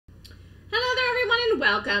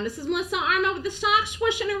welcome. This is Melissa Armo with the Stock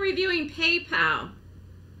Swoosh and I'm reviewing PayPal.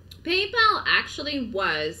 PayPal actually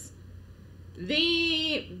was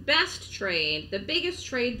the best trade, the biggest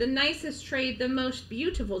trade, the nicest trade, the most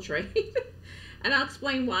beautiful trade. And I'll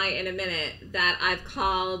explain why in a minute that I've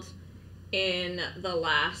called in the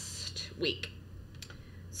last week.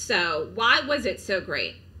 So why was it so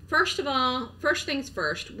great? First of all, first things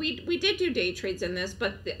first, we did do day trades in this,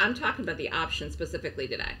 but I'm talking about the options specifically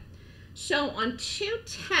today. So on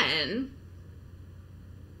 210,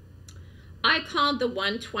 I called the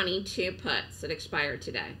 122 puts that expired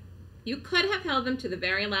today. You could have held them to the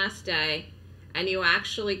very last day, and you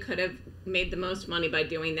actually could have made the most money by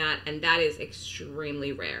doing that, and that is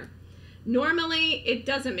extremely rare. Normally, it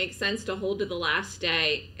doesn't make sense to hold to the last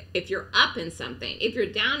day if you're up in something. If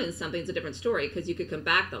you're down in something, it's a different story because you could come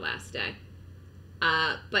back the last day.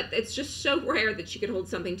 But it's just so rare that you could hold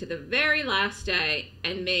something to the very last day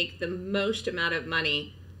and make the most amount of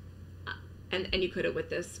money. And you could have with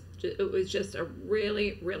this. It was just a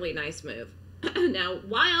really, really nice move. Now,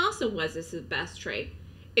 why also was this the best trade?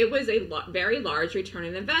 It was a very large return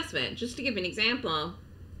on investment. Just to give an example,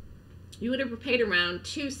 you would have paid around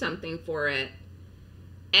 2 something for it.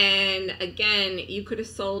 And again, you could have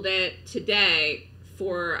sold it today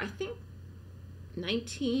for, I think,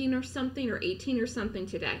 19 or something or 18 or something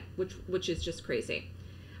today, which is just crazy.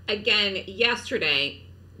 Again, yesterday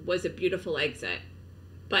was a beautiful exit,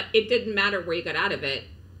 but it didn't matter where you got out of it.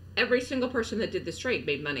 Every single person that did this trade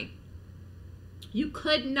made money. You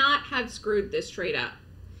could not have screwed this trade up.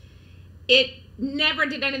 It never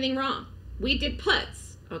did anything wrong. We did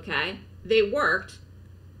puts, okay? They worked,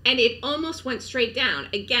 and it almost went straight down.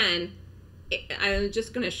 Again, I'm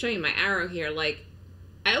just going to show you my arrow here. Like,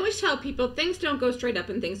 I always tell people things don't go straight up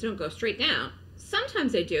and things don't go straight down.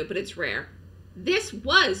 Sometimes they do, but it's rare. This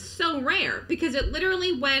was so rare because it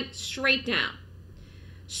literally went straight down.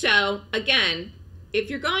 So, again, if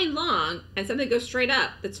you're going long and something goes straight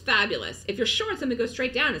up, that's fabulous. If you're short, something goes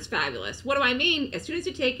straight down, it's fabulous. What do I mean? As soon as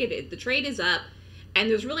you take it, the trade is up, and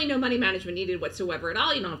there's really no money management needed whatsoever at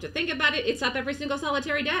all. You don't have to think about it. It's up every single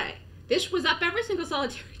solitary day. This was up every single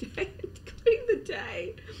solitary day, including the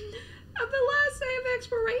day of the last day of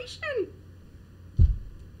expiration.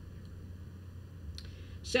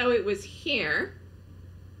 So it was here.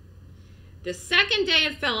 The second day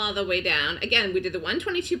it fell all the way down. Again, we did the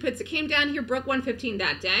 122 puts. It came down here, broke 115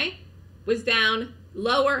 that day. Was down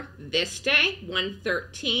lower this day,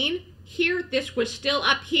 113. Here, this was still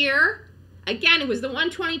up here. Again, it was the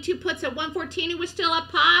 122 puts at 114. It was still up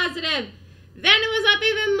positive. Then it was up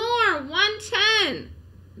even more, 110.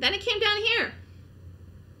 Then it came down here.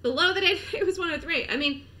 Below the day, it was 103. I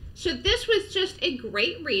mean, so this was just a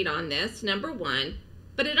great read on this, number one.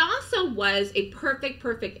 But it also was a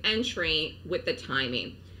perfect entry with the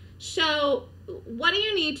timing. So what do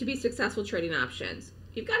you need to be successful trading options?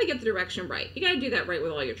 You've got to get the direction right. You got to do that right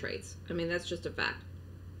with all your trades. I mean, that's just a fact.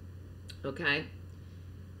 Okay?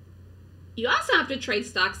 You also have to trade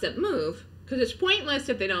stocks that move, because it's pointless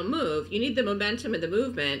if they don't move. You need the momentum and the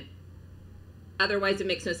movement. Otherwise, it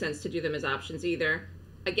makes no sense to do them as options either.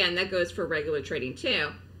 Again, that goes for regular trading too.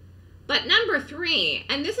 But number 3,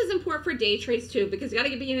 and this is important for day trades too, because you got to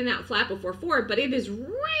get in and out flat before forward, but it is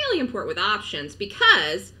really important with options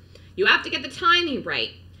because you have to get the timing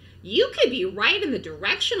right. You could be right in the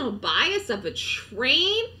directional bias of a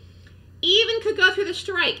trade, even could go through the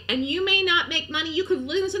strike, and you may not make money. You could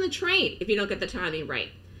lose in the trade if you don't get the timing right.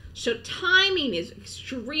 So timing is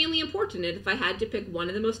extremely important, and if I had to pick one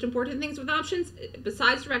of the most important things with options,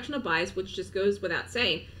 besides directional bias, which just goes without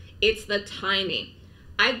saying, it's the timing.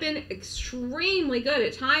 I've been extremely good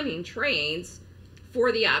at timing trades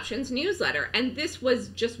for the options newsletter. And this was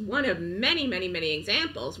just one of many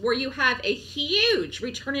examples where you have a huge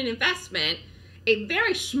return on investment, a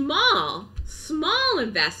very small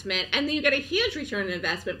investment, and then you get a huge return on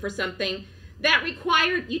investment for something that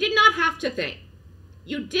required, you did not have to think.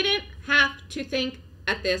 You didn't have to think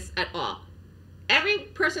at this at all. Every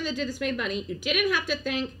person that did this made money. You didn't have to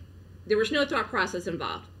think. There was no thought process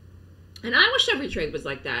involved. And I wish every trade was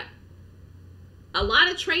like that. A lot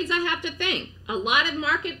of trades I have to think. A lot of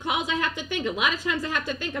market calls I have to think. A lot of times I have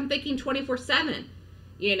to think. I'm thinking 24/7.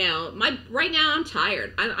 You know, right now I'm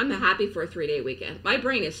tired. I'm happy for a 3-day weekend. My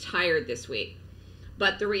brain is tired this week.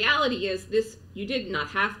 But the reality is this, you did not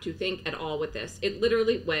have to think at all with this. It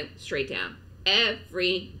literally went straight down.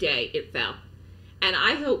 Every day it fell. And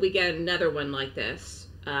I hope we get another one like this.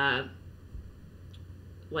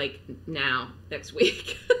 Like now, next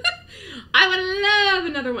week. I would love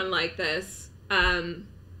another one like this.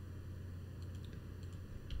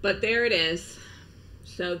 But there it is.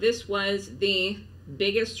 So this was the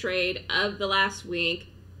biggest trade of the last week.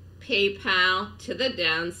 PayPal to the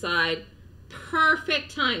downside.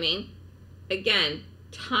 Perfect timing. Again,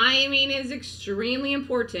 timing is extremely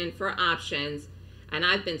important for options, and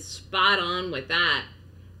I've been spot on with that.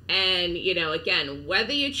 And, you know, again,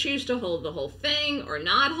 whether you choose to hold the whole thing or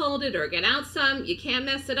not hold it or get out some, you can't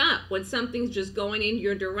mess it up when something's just going in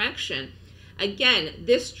your direction. Again,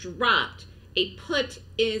 this dropped. A put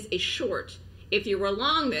is a short. If you were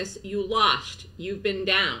long this, you lost. You've been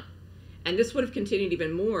down. And this would have continued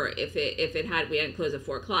even more if we hadn't closed at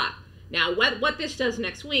 4 o'clock. Now, what this does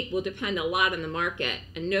next week will depend a lot on the market,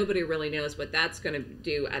 and nobody really knows what that's going to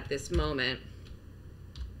do at this moment.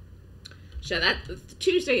 So that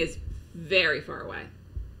Tuesday is very far away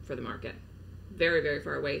for the market. Very, very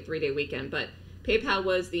far away, 3-day weekend. But PayPal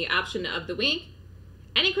was the option of the week.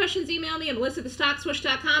 Any questions, email me at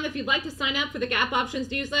melissa@thestockswoosh.com. If you'd like to sign up for the Gap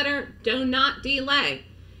Options newsletter, do not delay.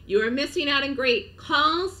 You are missing out on great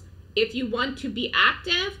calls. If you want to be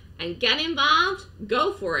active and get involved,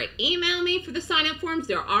 go for it. Email me for the sign-up forms.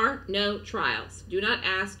 There are no trials. Do not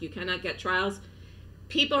ask. You cannot get trials.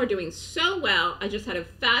 People are doing so well. I just had a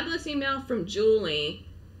fabulous email from Julie.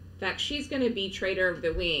 In fact, she's going to be Trader of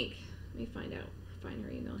the Week. Let me find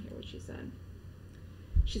her email here, what she said.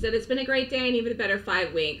 She said, it's been a great day and even a better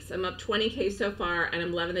 5 weeks. I'm up 20K so far, and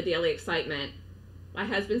I'm loving the daily excitement. My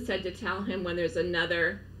husband said to tell him when there's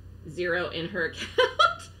another 0 in her account.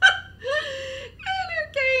 And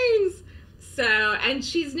her gains. So, and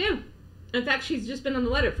she's new. In fact, she's just been on the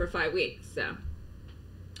letter for 5 weeks, so.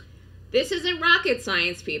 This isn't rocket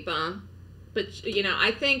science, people. But, you know,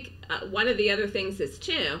 I think one of the other things is,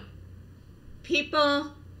 too,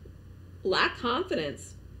 people lack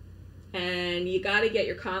confidence. And you got to get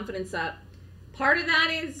your confidence up. Part of that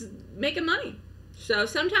is making money. So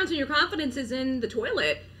sometimes when your confidence is in the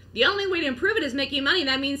toilet, the only way to improve it is making money.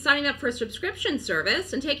 That means signing up for a subscription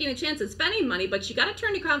service and taking a chance at spending money, but you got to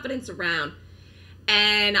turn your confidence around.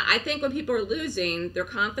 And I think when people are losing, their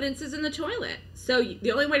confidence is in the toilet. So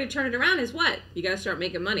the only way to turn it around is what? You got to start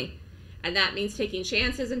making money. And that means taking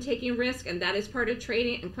chances and taking risk, and that is part of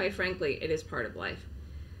trading, and quite frankly, it is part of life.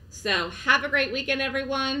 So have a great weekend,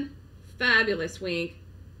 everyone. Fabulous week.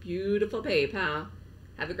 Beautiful PayPal.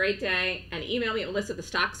 Have a great day, and email me at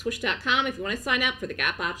melissa@thestockswoosh.com if you want to sign up for the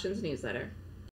Gap Options newsletter.